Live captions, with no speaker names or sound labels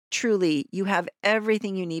truly, you have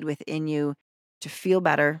everything you need within you to feel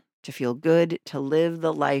better, to feel good, to live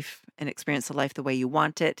the life and experience the life the way you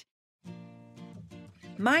want it.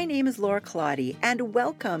 My name is Laura Collotti, and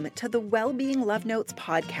welcome to the Wellbeing Love Notes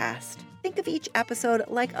podcast. Think of each episode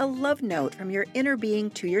like a love note from your inner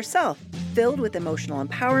being to yourself, filled with emotional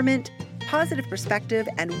empowerment, positive perspective,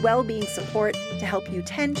 and well-being support to help you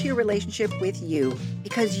tend to your relationship with you,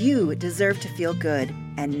 because you deserve to feel good.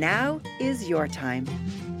 And now is your time.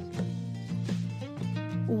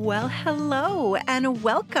 Well, hello, and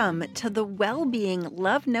welcome to the Wellbeing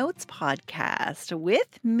Love Notes podcast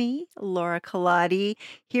with me, Laura Collotti.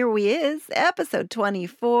 Here we is, episode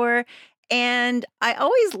 24. And I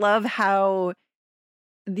always love how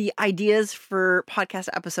the ideas for podcast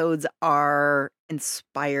episodes are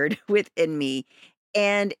inspired within me.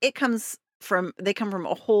 And they come from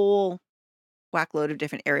a whole whack-load of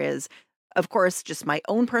different areas. Of course, just my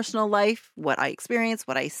own personal life, what I experience,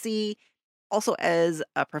 what I see. Also as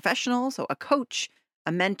a professional, so a coach,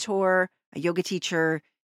 a mentor, a yoga teacher.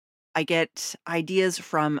 I get ideas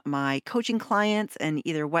from my coaching clients and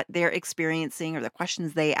either what they're experiencing or the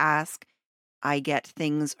questions they ask. I get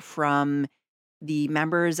things from the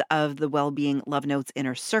members of the Wellbeing Love Notes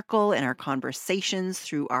Inner Circle and our conversations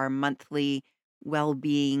through our monthly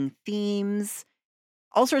well-being themes.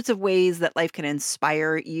 All sorts of ways that life can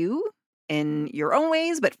inspire you in your own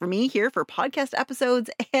ways, but for me here for podcast episodes.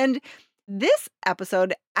 And this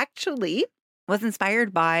episode actually was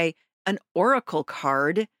inspired by an oracle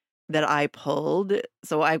card that I pulled.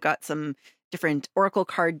 So I've got some different oracle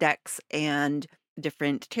card decks and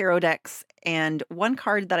different tarot decks. And one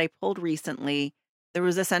card that I pulled recently, there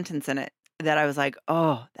was a sentence in it that I was like,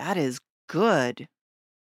 oh, that is good.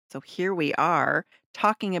 So here we are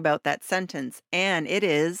talking about that sentence. And it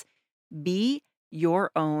is, be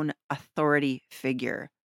your own authority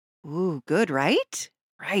figure. Ooh, good, right?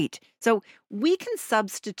 Right. So we can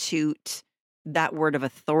substitute that word of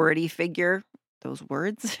authority figure, those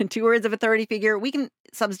words, 2 words of authority figure. We can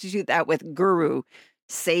substitute that with guru,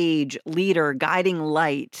 sage, leader, guiding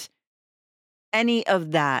light, any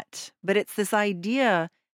of that. But it's this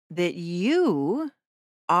idea that you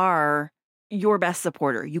are your best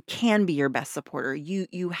supporter. You can be your best supporter.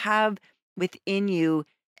 You have within you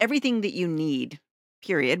everything that you need,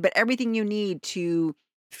 period, but everything you need to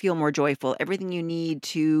feel more joyful, everything you need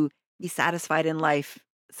to be satisfied in life,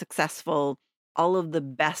 successful, all of the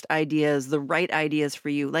best ideas, the right ideas for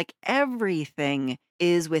you. Like everything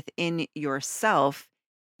is within yourself,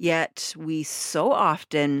 yet we so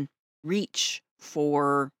often reach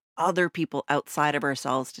for other people outside of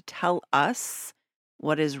ourselves to tell us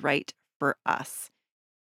what is right for us.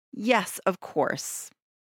 Yes, of course.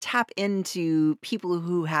 Tap into people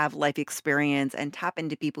who have life experience and tap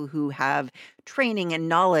into people who have training and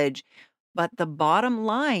knowledge. But the bottom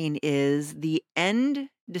line is the end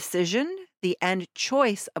decision, the end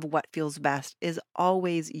choice of what feels best is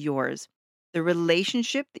always yours. The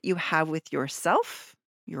relationship that you have with yourself,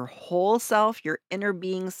 your whole self, your inner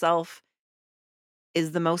being self,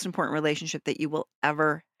 is the most important relationship that you will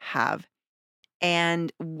ever have.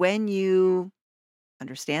 And when you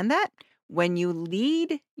understand that, when you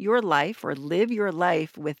lead your life or live your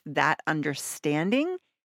life with that understanding,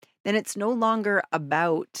 then it's no longer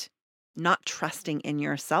about not trusting in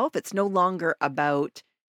yourself. It's no longer about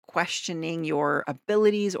questioning your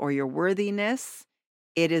abilities or your worthiness.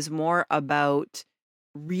 It is more about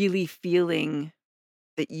really feeling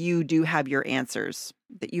that you do have your answers,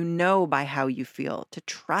 that you know by how you feel, to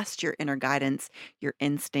trust your inner guidance, your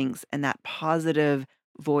instincts, and that positive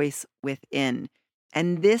voice within.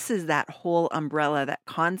 And this is that whole umbrella, that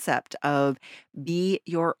concept of be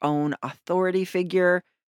your own authority figure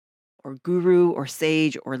or guru or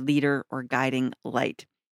sage or leader or guiding light.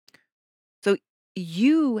 So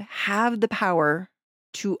you have the power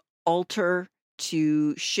to alter,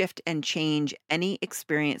 to shift and change any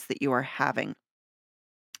experience that you are having.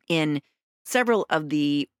 In several of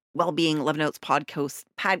the Wellbeing Love Notes podcast,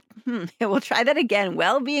 we'll try that again,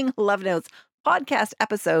 Wellbeing Love Notes podcast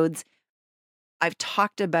episodes, I've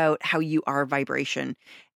talked about how you are vibration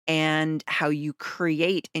and how you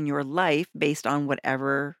create in your life based on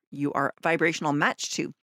whatever you are vibrational matched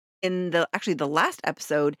to. In the last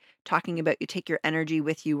episode, talking about you take your energy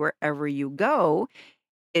with you wherever you go,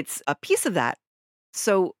 it's a piece of that.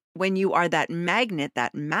 So when you are that magnet,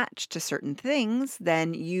 that match to certain things,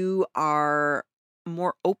 then you are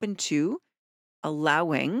more open to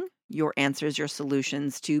allowing your answers, your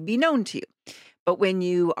solutions to be known to you. But when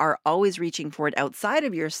you are always reaching for it outside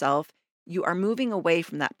of yourself, you are moving away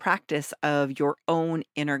from that practice of your own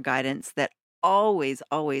inner guidance that always,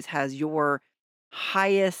 always has your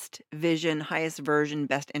highest vision, highest version,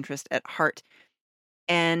 best interest at heart.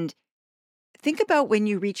 And think about when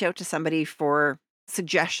you reach out to somebody for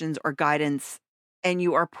suggestions or guidance and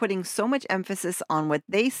you are putting so much emphasis on what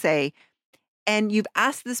they say, and you've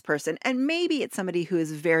asked this person, and maybe it's somebody who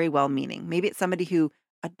is very well meaning. Maybe it's somebody who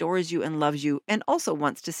adores you and loves you and also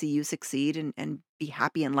wants to see you succeed and be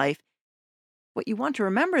happy in life. What you want to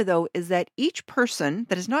remember, though, is that each person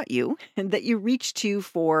that is not you and that you reach to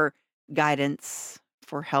for guidance,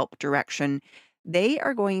 for help, direction, they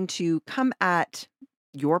are going to come at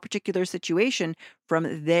your particular situation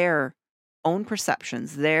from their own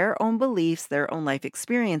perceptions, their own beliefs, their own life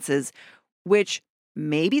experiences, which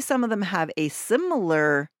maybe some of them have a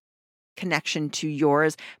similar connection to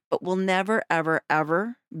yours, but will never, ever,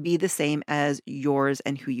 ever be the same as yours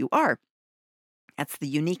and who you are. That's the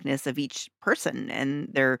uniqueness of each person and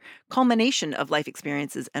their culmination of life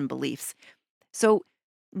experiences and beliefs. So,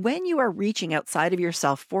 when you are reaching outside of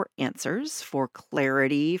yourself for answers, for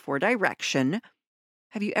clarity, for direction,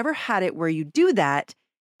 have you ever had it where you do that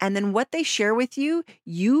and then what they share with you,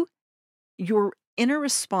 your inner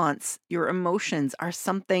response, your emotions are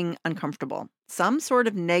something uncomfortable, some sort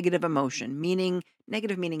of negative emotion, meaning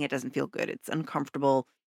negative meaning it doesn't feel good, it's uncomfortable,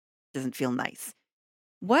 doesn't feel nice.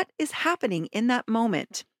 What is happening in that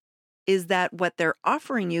moment is that what they're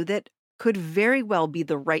offering you that could very well be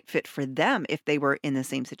the right fit for them if they were in the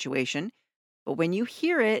same situation. But when you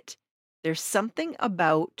hear it, there's something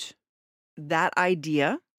about that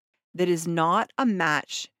idea that is not a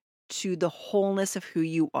match to the wholeness of who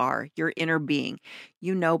you are, your inner being.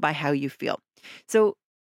 You know by how you feel. So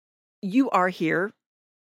you are here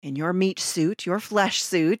in your meat suit, your flesh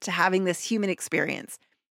suit, having this human experience.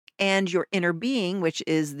 And your inner being, which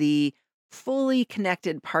is the fully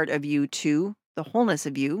connected part of you to the wholeness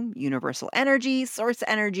of you, universal energy, source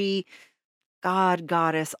energy, God,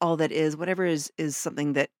 goddess, all that is, whatever is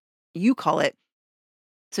something that you call it.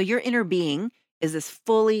 So your inner being is this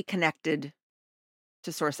fully connected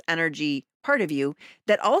to source energy part of you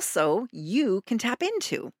that also you can tap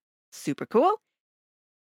into. Super cool.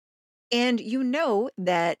 And you know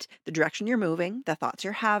that the direction you're moving, the thoughts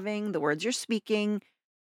you're having, the words you're speaking,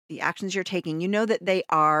 the actions you're taking, you know that they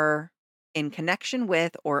are in connection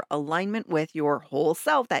with or alignment with your whole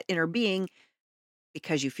self, that inner being,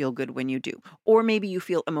 because you feel good when you do. Or maybe you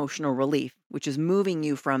feel emotional relief, which is moving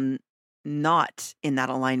you from not in that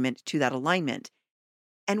alignment to that alignment.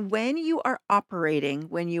 And when you are operating,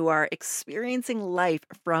 when you are experiencing life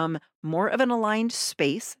from more of an aligned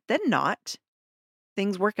space than not,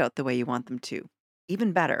 things work out the way you want them to.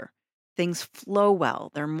 Even better, things flow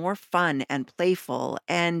well. They're more fun and playful,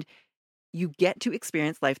 and you get to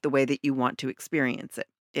experience life the way that you want to experience it.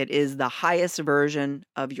 It is the highest version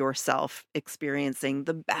of yourself experiencing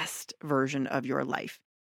the best version of your life.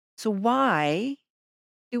 So, why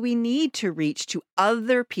do we need to reach to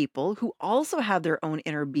other people who also have their own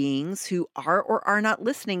inner beings who are or are not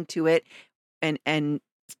listening to it and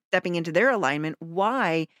stepping into their alignment?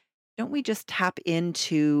 Why don't we just tap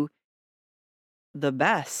into the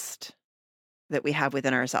best that we have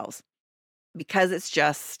within ourselves? Because it's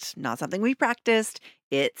just not something we practiced.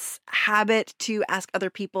 It's habit to ask other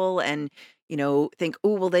people and, think,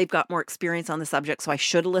 oh, well, they've got more experience on the subject, so I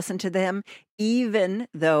should listen to them, even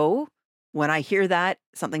though when I hear that,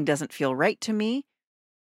 something doesn't feel right to me.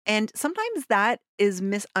 And sometimes that is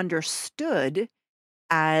misunderstood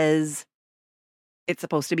as it's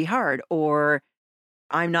supposed to be hard, or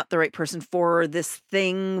I'm not the right person for this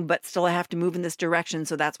thing, but still I have to move in this direction.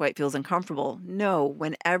 So that's why it feels uncomfortable. No,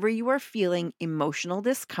 whenever you are feeling emotional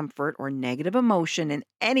discomfort or negative emotion in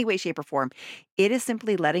any way, shape, or form, it is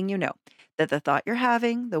simply letting you know that the thought you're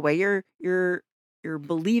having, the way you're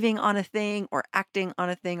believing on a thing or acting on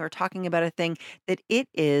a thing or talking about a thing, that it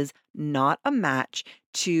is not a match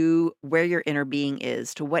to where your inner being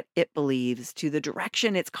is, to what it believes, to the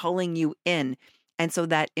direction it's calling you in. And so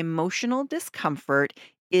that emotional discomfort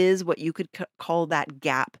is what you could call that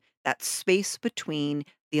gap, that space between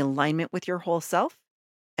the alignment with your whole self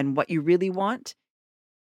and what you really want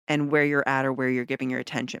and where you're at or where you're giving your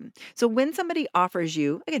attention. So when somebody offers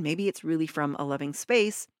you, again, maybe it's really from a loving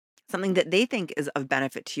space, something that they think is of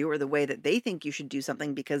benefit to you or the way that they think you should do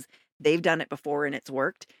something because they've done it before and it's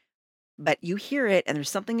worked, but you hear it and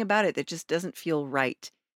there's something about it that just doesn't feel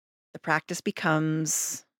right. The practice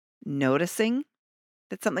becomes noticing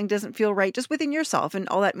that something doesn't feel right just within yourself. And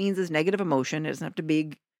all that means is negative emotion. It doesn't have to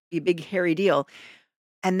be a big, hairy deal.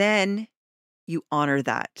 And then you honor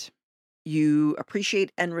that. You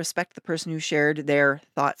appreciate and respect the person who shared their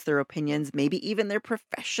thoughts, their opinions, maybe even their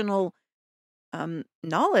professional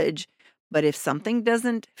knowledge. But if something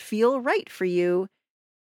doesn't feel right for you,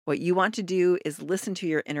 What you want to do is listen to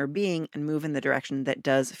your inner being and move in the direction that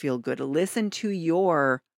does feel good. Listen to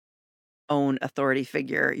your own authority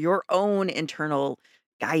figure, your own internal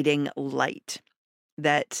guiding light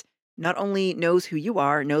that not only knows who you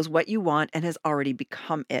are, knows what you want, and has already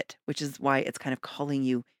become it, which is why it's kind of calling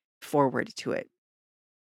you forward to it.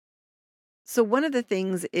 So, one of the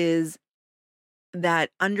things is that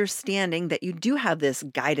understanding that you do have this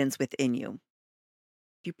guidance within you.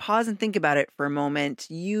 If you pause and think about it for a moment,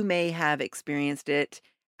 you may have experienced it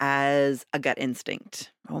as a gut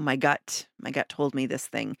instinct. Oh, my gut told me this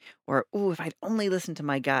thing. Or, oh, if I'd only listened to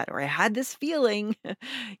my gut, or I had this feeling, that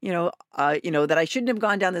I shouldn't have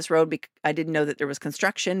gone down this road because I didn't know that there was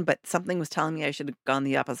construction, but something was telling me I should have gone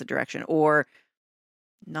the opposite direction, or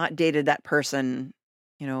not dated that person,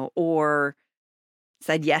 or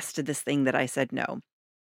said yes to this thing that I said no.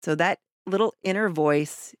 So that little inner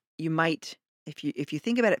voice, you might, if you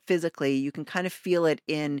think about it physically, you can kind of feel it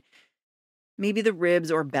in maybe the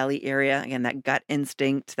ribs or belly area. Again, that gut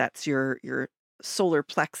instinct, that's your solar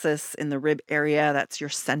plexus in the rib area, that's your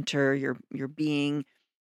center, your being.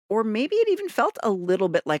 Or maybe it even felt a little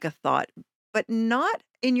bit like a thought, but not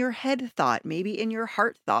in your head thought, maybe in your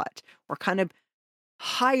heart thought, or kind of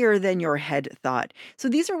higher than your head thought. So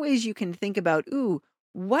these are ways you can think about, ooh,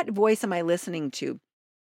 what voice am I listening to?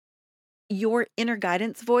 Your inner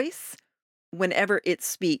guidance voice, whenever it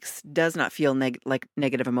speaks, does not feel like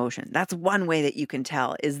negative emotion. That's one way that you can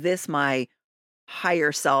tell. Is this my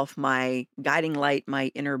higher self, my guiding light,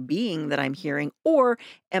 my inner being that I'm hearing? Or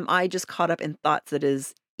am I just caught up in thoughts that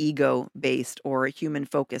is ego based or human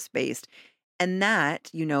focus based? And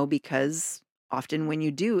that, because often when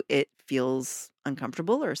you do, it feels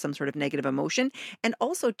uncomfortable or some sort of negative emotion. And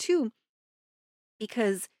also, too,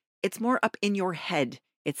 because it's more up in your head.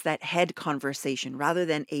 It's that head conversation rather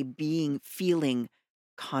than a being feeling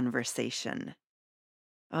conversation.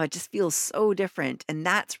 Oh, it just feels so different. And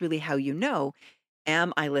that's really how you know,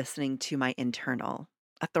 am I listening to my internal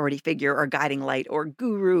authority figure or guiding light or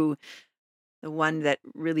guru, the one that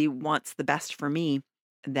really wants the best for me,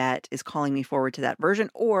 that is calling me forward to that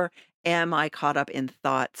version? Or am I caught up in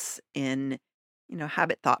thoughts, in,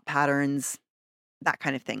 habit thought patterns, that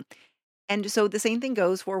kind of thing? And so the same thing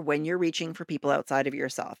goes for when you're reaching for people outside of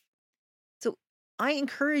yourself. So I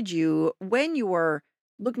encourage you, when you are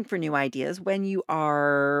looking for new ideas, when you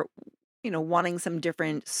are, wanting some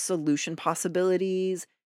different solution possibilities,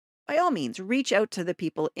 by all means, reach out to the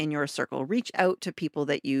people in your circle. Reach out to people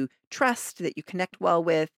that you trust, that you connect well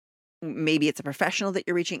with. Maybe it's a professional that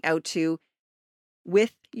you're reaching out to,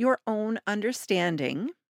 with your own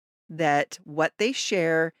understanding that what they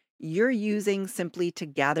share, you're using simply to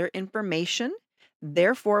gather information.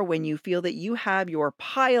 Therefore, when you feel that you have your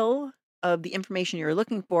pile of the information you're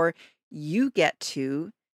looking for, you get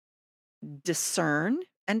to discern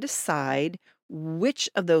and decide which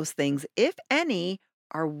of those things, if any,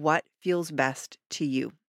 are what feels best to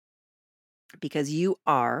you. Because you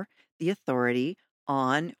are the authority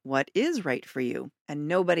on what is right for you and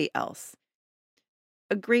nobody else.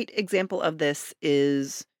 A great example of this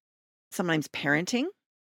is sometimes parenting,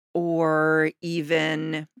 or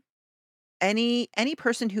even any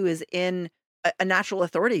person who is in a natural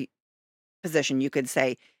authority position, you could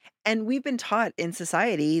say. And we've been taught in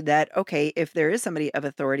society that, okay, if there is somebody of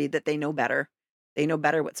authority, that they know better. They know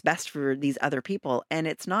better what's best for these other people. And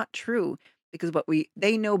it's not true, because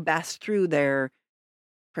they know best through their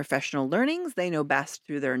professional learnings, they know best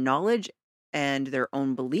through their knowledge and their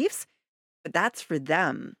own beliefs, but that's for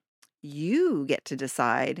them. You get to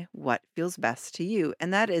decide what feels best to you.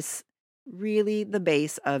 And that is really the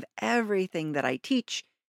base of everything that I teach,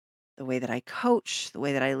 the way that I coach, the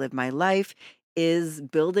way that I live my life, is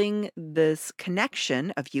building this connection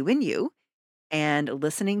of you and you, and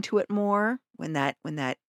listening to it more when that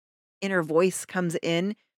inner voice comes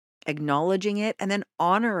in, acknowledging it, and then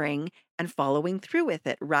honoring and following through with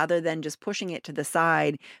it rather than just pushing it to the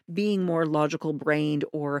side, being more logical brained,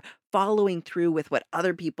 or following through with what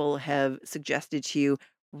other people have suggested to you,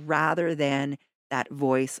 rather than that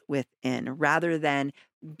voice within, rather than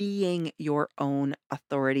being your own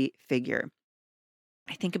authority figure.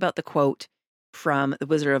 I think about the quote from The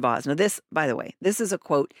Wizard of Oz. Now, this, by the way, this is a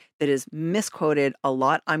quote that is misquoted a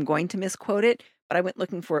lot. I'm going to misquote it, but I went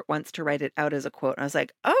looking for it once to write it out as a quote. And I was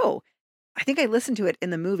like, oh, I think I listened to it in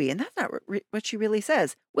the movie, and that's not what she really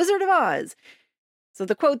says. Wizard of Oz. So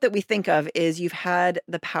the quote that we think of is, "You've had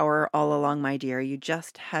the power all along, my dear. You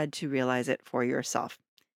just had to realize it for yourself."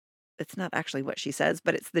 It's not actually what she says,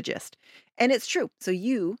 but it's the gist. And it's true. So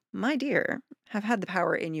you, my dear, have had the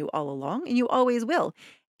power in you all along, and you always will.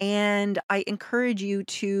 And I encourage you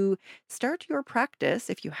to start your practice,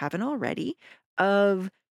 if you haven't already, of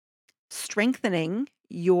strengthening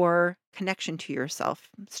your connection to yourself,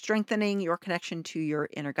 strengthening your connection to your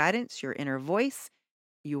inner guidance, your inner voice,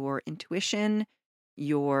 your intuition,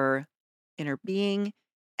 your inner being,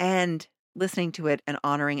 and listening to it and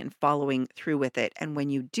honoring and following through with it. And when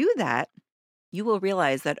you do that, you will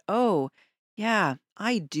realize that, oh, yeah,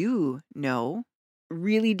 I do know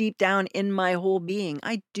really deep down in my whole being.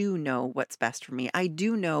 I do know what's best for me. I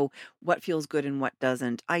do know what feels good and what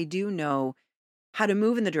doesn't. I do know how to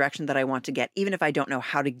move in the direction that I want to get, even if I don't know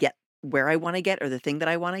how to get where I want to get or the thing that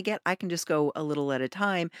I want to get. I can just go a little at a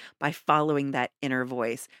time by following that inner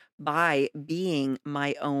voice, by being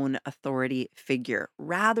my own authority figure,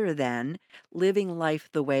 rather than living life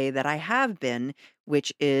the way that I have been,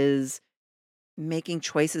 which is making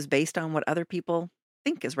choices based on what other people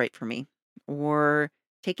think is right for me, or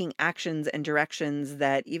taking actions and directions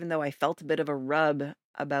that, even though I felt a bit of a rub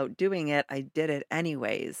about doing it, I did it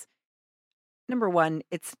anyways. Number one,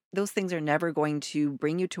 it's those things are never going to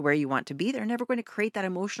bring you to where you want to be. They're never going to create that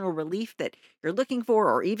emotional relief that you're looking for,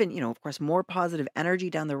 or even, of course, more positive energy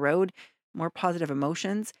down the road, more positive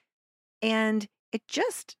emotions. And it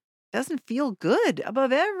just doesn't feel good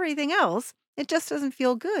above everything else. It just doesn't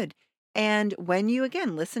feel good. And when you,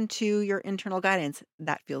 again, listen to your internal guidance,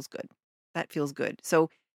 that feels good. That feels good. So,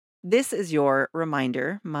 this is your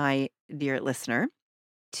reminder, my dear listener,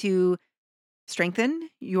 to strengthen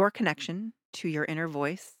your connection to your inner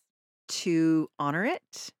voice, to honor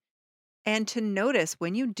it, and to notice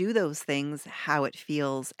when you do those things, how it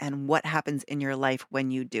feels and what happens in your life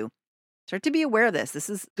when you do. Start to be aware of this. This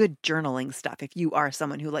is good journaling stuff. If you are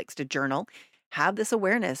someone who likes to journal, have this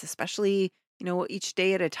awareness, especially, each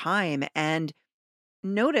day at a time, and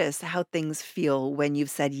notice how things feel when you've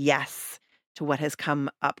said yes to what has come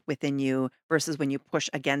up within you versus when you push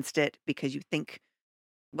against it because you think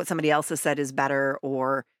what somebody else has said is better,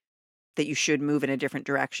 or that you should move in a different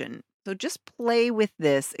direction. So just play with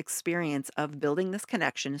this experience of building this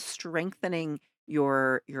connection, strengthening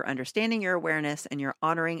your understanding, your awareness, and your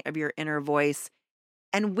honoring of your inner voice.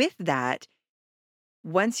 And with that,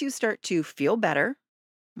 once you start to feel better,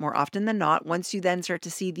 more often than not, once you then start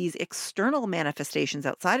to see these external manifestations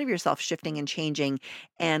outside of yourself shifting and changing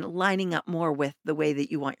and lining up more with the way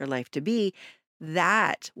that you want your life to be,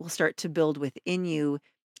 that will start to build within you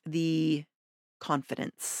the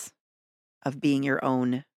confidence of being your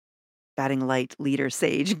own guiding light, leader,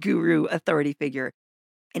 sage, guru, authority figure.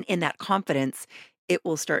 And in that confidence, it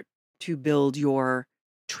will start to build your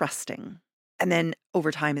trusting. And then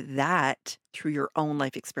over time, that through your own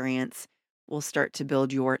life experience will start to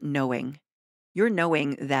build your knowing. Your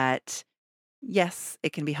knowing that, yes,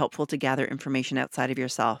 it can be helpful to gather information outside of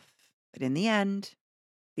yourself. But in the end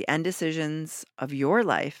decisions of your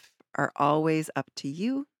life are always up to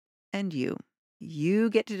you and you. You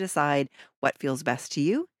get to decide what feels best to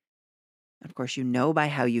you. Of course, by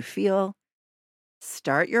how you feel.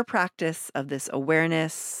 Start your practice of this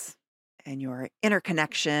awareness and your inner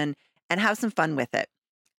connection and have some fun with it.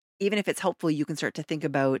 Even if it's helpful, you can start to think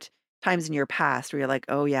about times in your past where you're like,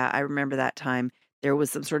 oh yeah, I remember that time. There was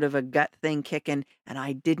some sort of a gut thing kicking and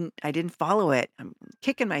I didn't follow it. I'm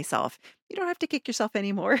kicking myself. You don't have to kick yourself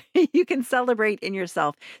anymore. You can celebrate in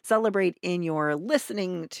yourself, celebrate in your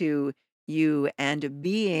listening to you and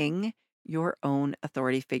being your own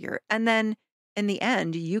authority figure. And then in the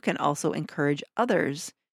end, you can also encourage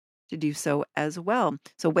others to do so as well.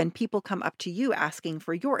 So when people come up to you asking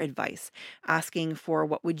for your advice, asking for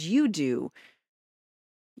what would you do,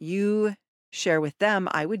 you share with them,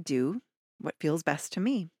 I would do what feels best to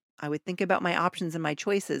me. I would think about my options and my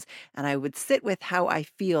choices, and I would sit with how I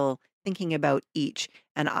feel thinking about each,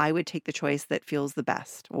 and I would take the choice that feels the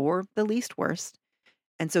best or the least worst.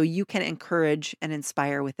 And so you can encourage and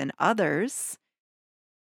inspire within others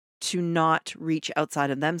to not reach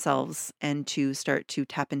outside of themselves and to start to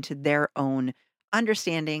tap into their own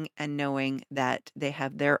understanding and knowing that they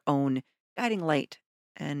have their own guiding light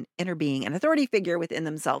and inner being and authority figure within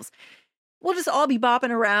themselves. We'll just all be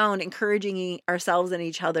bopping around, encouraging ourselves and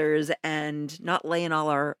each other's and not laying all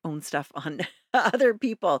our own stuff on other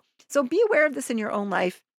people. So be aware of this in your own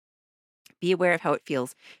life. Be aware of how it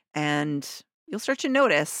feels. And you'll start to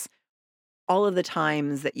notice all of the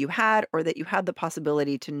times that you had or that you had the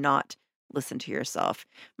possibility to not listen to yourself.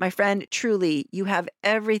 My friend, truly, you have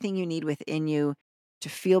everything you need within you to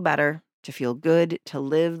feel better, to feel good, to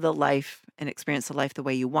live the life and experience the life the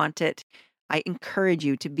way you want it. I encourage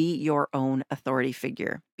you to be your own authority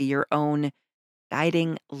figure, be your own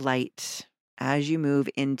guiding light as you move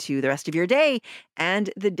into the rest of your day and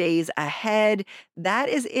the days ahead. That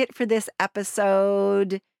is it for this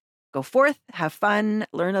episode. Go forth, have fun,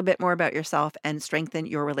 learn a bit more about yourself, and strengthen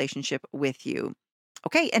your relationship with you.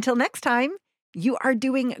 Okay, until next time, you are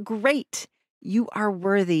doing great. You are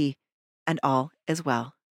worthy, and all is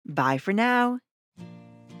well. Bye for now.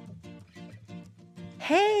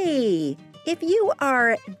 Hey, if you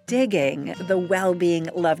are digging the Wellbeing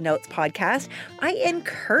Love Notes podcast, I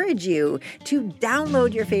encourage you to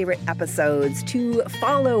download your favorite episodes, to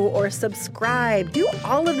follow or subscribe, do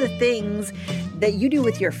all of the things that you do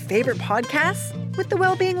with your favorite podcasts with the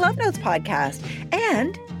Wellbeing Love Notes podcast.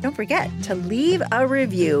 And don't forget to leave a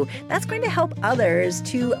review. That's going to help others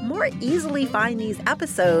to more easily find these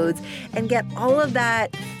episodes and get all of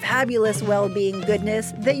that fabulous well-being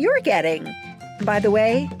goodness that you're getting. By the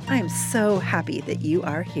way, I'm so happy that you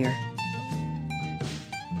are here.